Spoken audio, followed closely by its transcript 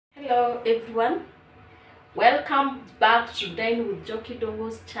Hello everyone, welcome back to Dine with Joki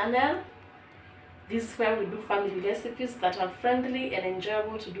Dongo's channel. This is where we do family recipes that are friendly and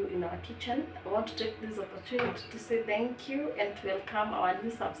enjoyable to do in our kitchen. I want to take this opportunity to say thank you and to welcome our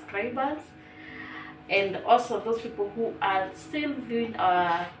new subscribers and also those people who are still viewing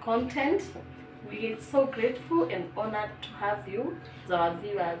our content. We are so grateful and honored to have you as our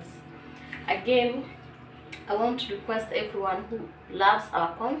viewers. Again, I want to request everyone who loves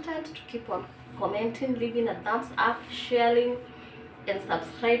our content to keep on commenting, leaving a thumbs up, sharing and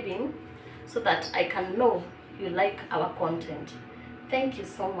subscribing so that I can know you like our content. Thank you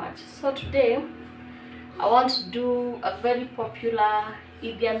so much. So today I want to do a very popular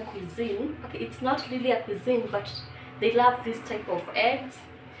Indian cuisine. Okay, it's not really a cuisine, but they love this type of eggs.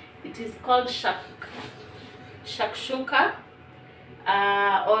 It is called Shakshuka.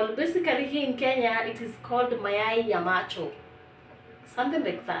 Or basically here in Kenya it is called mayai ya macho, something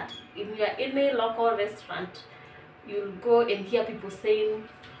like that. In your any local restaurant you'll go and hear people saying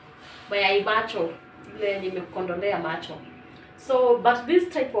mayai macho, macho. So but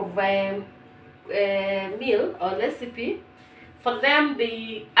this type of meal or recipe, for them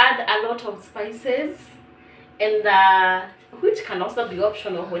they add a lot of spices and which can also be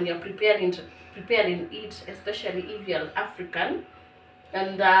optional when you're preparing it, especially if you're African.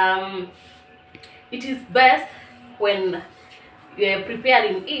 And it is best when you're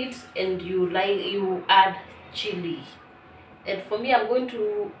preparing it and you add chili. And for me, I'm going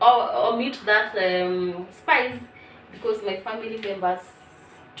to omit that spice because my family members,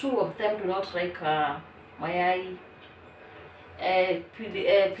 two of them do not like mayai,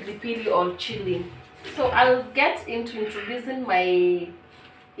 pili or chili. So I'll get into introducing my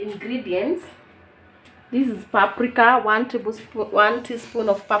ingredients. This is paprika, 1 teaspoon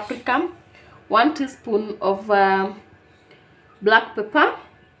of paprika, 1 teaspoon of black pepper,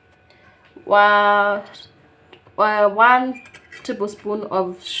 1 tablespoon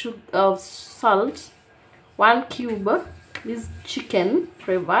of salt, 1 cube. This chicken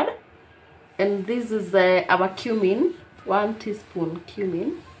flavored, and this is our cumin, 1 teaspoon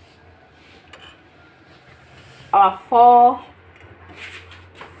cumin. Our four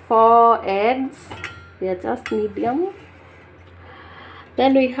eggs. They are just medium.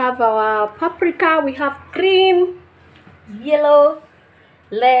 Then we have our paprika. We have green, yellow,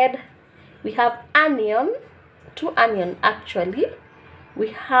 red. We have onion, 2 onion actually.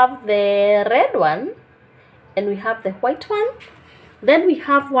 We have the red one and we have the white one. Then we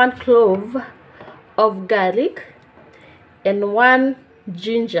have 1 clove of garlic and 1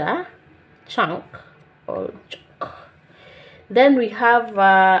 ginger chunk or chunk. Then we have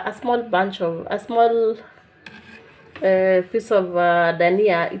a small piece of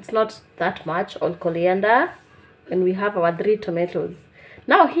dhania. It's not that much, or coriander. And we have our 3 tomatoes.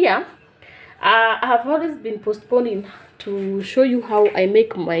 Now here, I have always been postponing to show you how I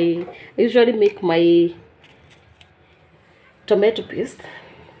usually make my tomato paste,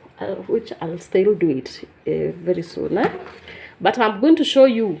 which I'll still do it very soon. But I'm going to show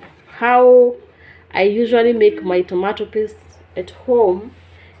you how I usually make my tomato paste at home,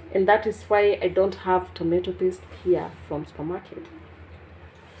 and that is why I don't have tomato paste here from supermarket.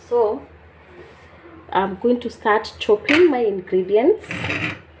 So I'm going to start chopping my ingredients,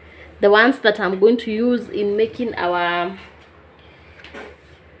 the ones that I'm going to use in making our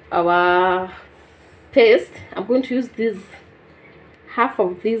paste. I'm going to use this half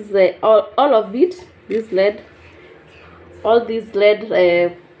of this, all of it, this lead, all these lead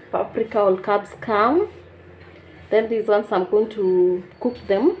paprika or capsicum. Then these ones I'm going to cook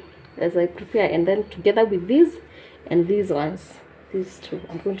them as I prepare, and then together with these and these ones, these two,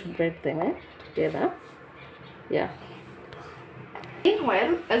 I'm going to bread them together. Yeah.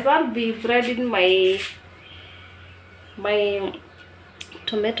 Meanwhile, as I'll be breading my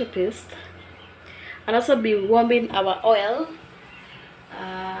tomato paste, I'll also be warming our oil.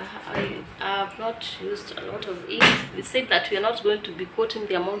 I have not used a lot of it. We said that we are not going to be quoting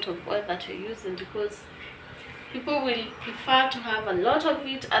the amount of oil that you're using because people will prefer to have a lot of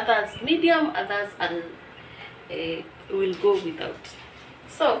it, others medium, others will go without.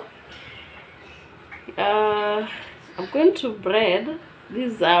 So I'm going to bread.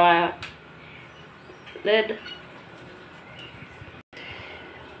 This is our red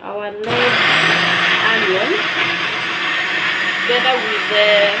onion together with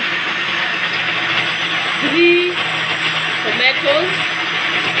the 3 tomatoes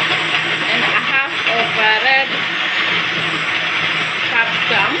and a half of red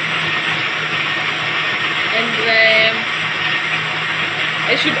capsicum. And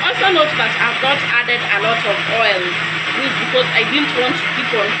I should also note that I've not added a lot of oil. this because I didn't want to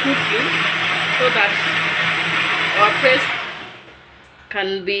keep on cooking, so that our paste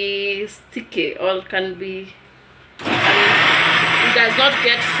can be sticky or can be, it does not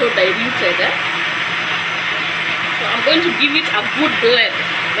get so diluted. So I'm going to give it a good blend,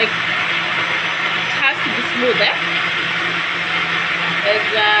 like it has to be smooth. And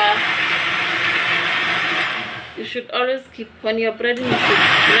you should always keep, when you're breading, you should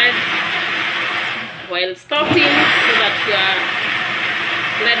bread while stopping so that your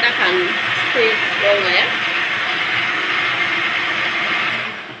blender can stay longer.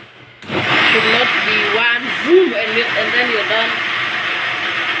 It should not be one boom and then you're done.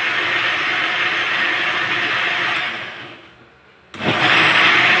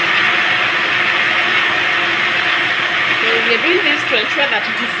 So we're doing this to ensure that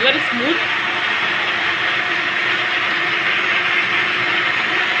it is very smooth.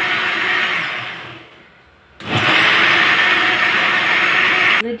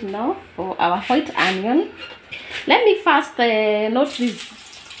 Ready now for our white onion. Let me first note this.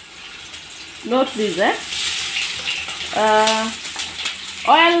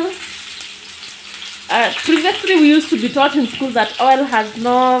 Oil. Previously we used to be taught in school that oil has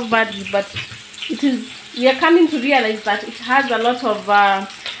no value, but it is. We are coming to realize that it has a lot of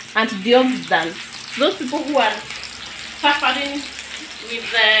antioxidants. Those people who are suffering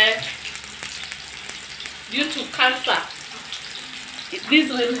with due to cancer, this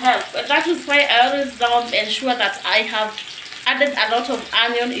will help. But that is why I always ensure that I have added a lot of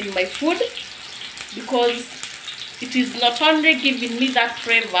onion in my food, because it is not only giving me that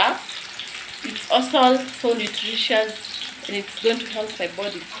flavor, it's also so nutritious and it's going to help my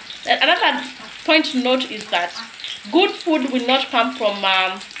body. Another point to note is that good food will not come from,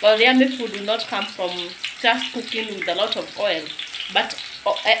 or yummy food will not come from just cooking with a lot of oil, but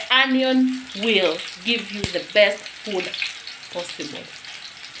onion will give you the best food possible.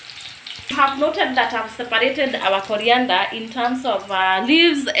 You have noted that I've separated our coriander in terms of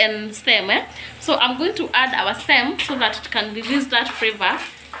leaves and stem. So I'm going to add our stem so that it can release that flavor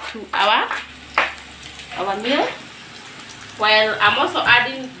to our meal, while I'm also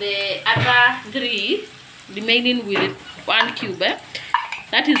adding the other three remaining with 1 cube.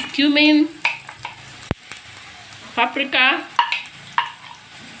 That is cumin, paprika,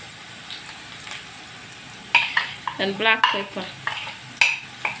 and black pepper.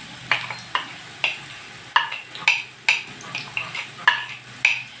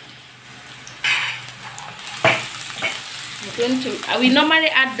 We normally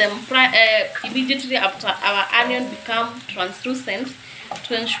add them immediately after our onion become translucent,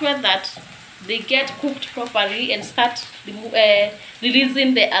 to ensure that they get cooked properly and start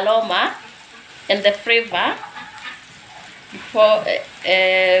releasing the aroma and the flavor before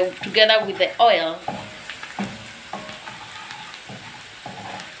together with the oil.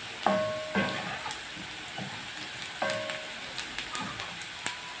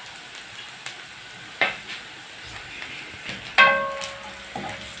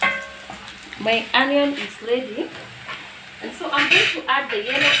 My onion is ready, and so I'm going to add the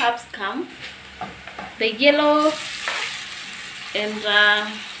yellow capsicum, the yellow and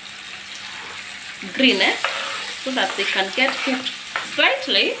green, so that they can get cooked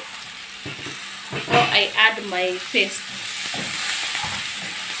slightly before I add my paste.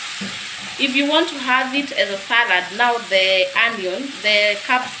 If you want to have it as a salad, now the onion, the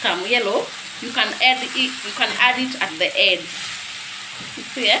capsicum yellow, you can add it. You can add it at the end. You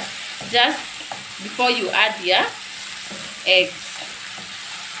see, just before you add your eggs.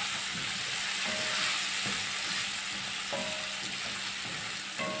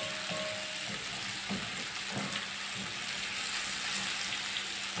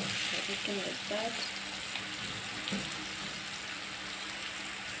 Everything like that.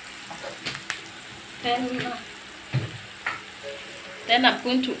 Then I'm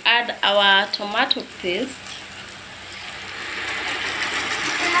going to add our tomato paste.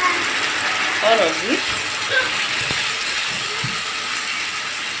 All of it,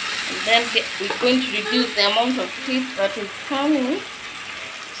 and then we're going to reduce the amount of heat that is coming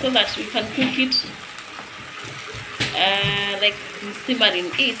so that we can cook it like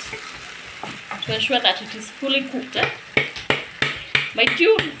simmering it, to ensure that it is fully cooked. My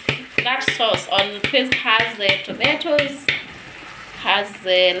cube, that sauce on paste has the tomatoes, has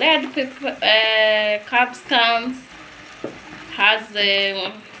the red pepper, capsicums, has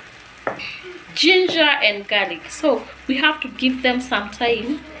the ginger and garlic. So we have to give them some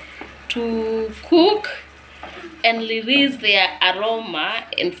time to cook and release their aroma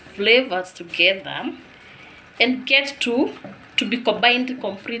and flavors together, and get to be combined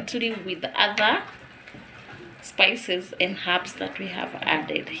completely with other spices and herbs that we have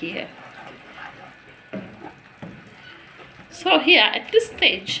added here. So here at this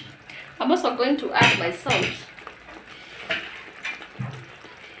stage, I'm also going to add my salt.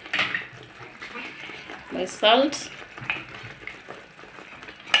 My salt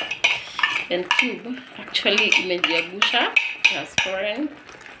and cube. Actually, imejiagusha as foreign.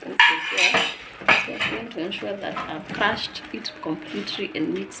 So I'm going to ensure that I've crushed it completely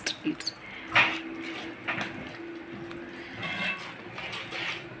and mixed it.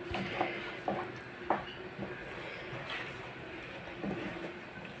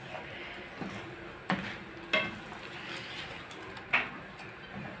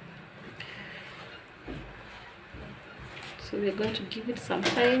 So we're going to give it some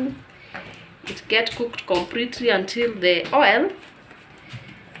time. It get cooked completely until the oil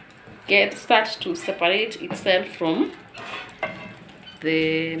starts to separate itself from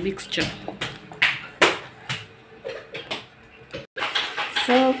the mixture.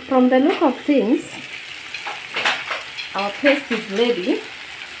 So from the look of things, our paste is ready.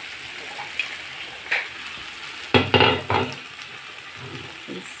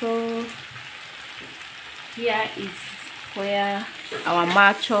 And so here is where our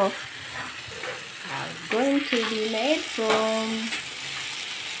macho are going to be made from.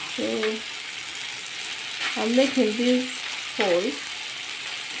 So I'm making this hole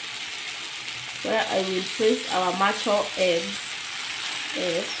where I will place our macho eggs.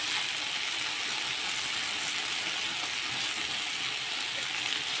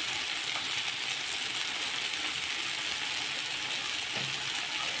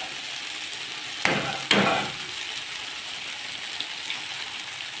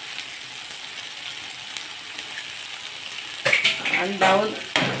 And down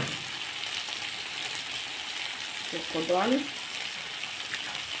the cordon.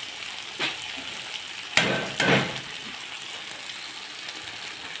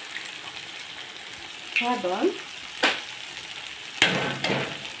 Cordon.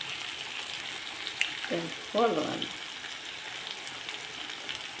 Then cordon.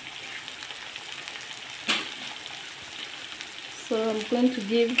 So I'm going to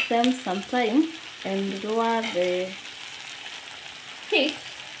give them some time and lower the heat.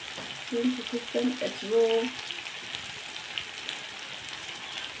 I'm going to cook them at low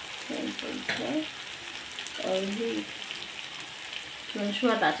temperature or heat to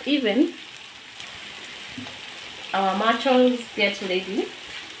ensure that even our machos get ready.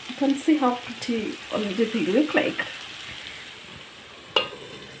 You can see how pretty already they look like.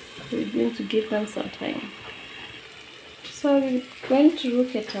 We're going to give them some time. So we're going to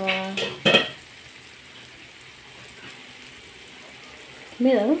look at our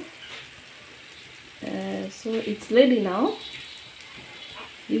meal. So it's ready now.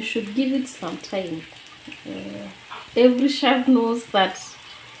 You should give it some time. Every chef knows that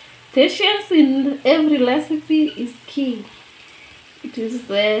patience in every recipe is key. It is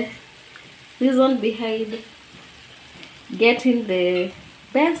the reason behind getting the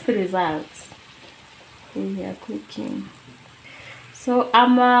best results in your cooking. So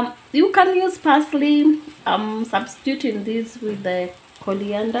you can use parsley. I'm substituting this with the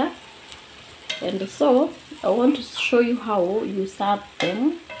coriander, and so I want to show you how you serve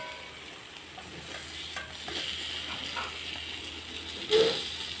them.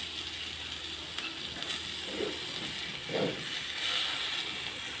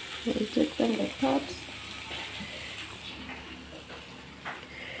 So you take them like that.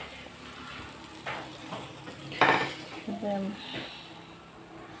 And then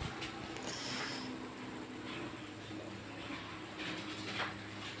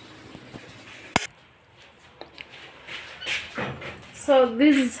so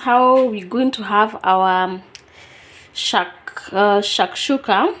this is how we're going to have our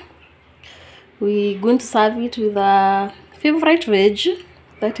shakshuka. We're going to serve it with a favorite veg,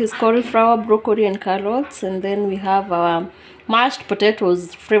 that is cauliflower, broccoli and carrots, and then we have our mashed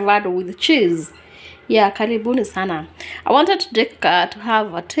potatoes flavored with cheese. Yeah, karibuni sana. I wanted to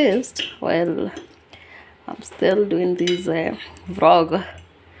have a taste while I'm still doing this vlog.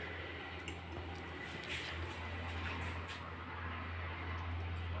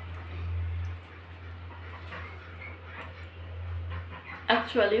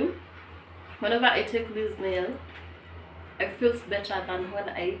 Actually, whenever I take this meal, I feel better than when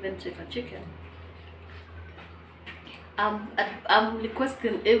I even take a chicken. I'm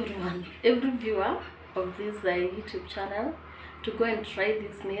requesting everyone, every viewer of this YouTube channel, to go and try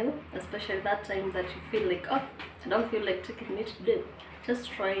this meal, especially that time that you feel like, oh, I don't feel like taking meat today.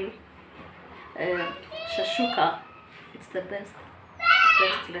 Just try Shakshuka. It's the best.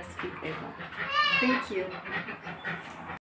 best recipe ever. Thank you.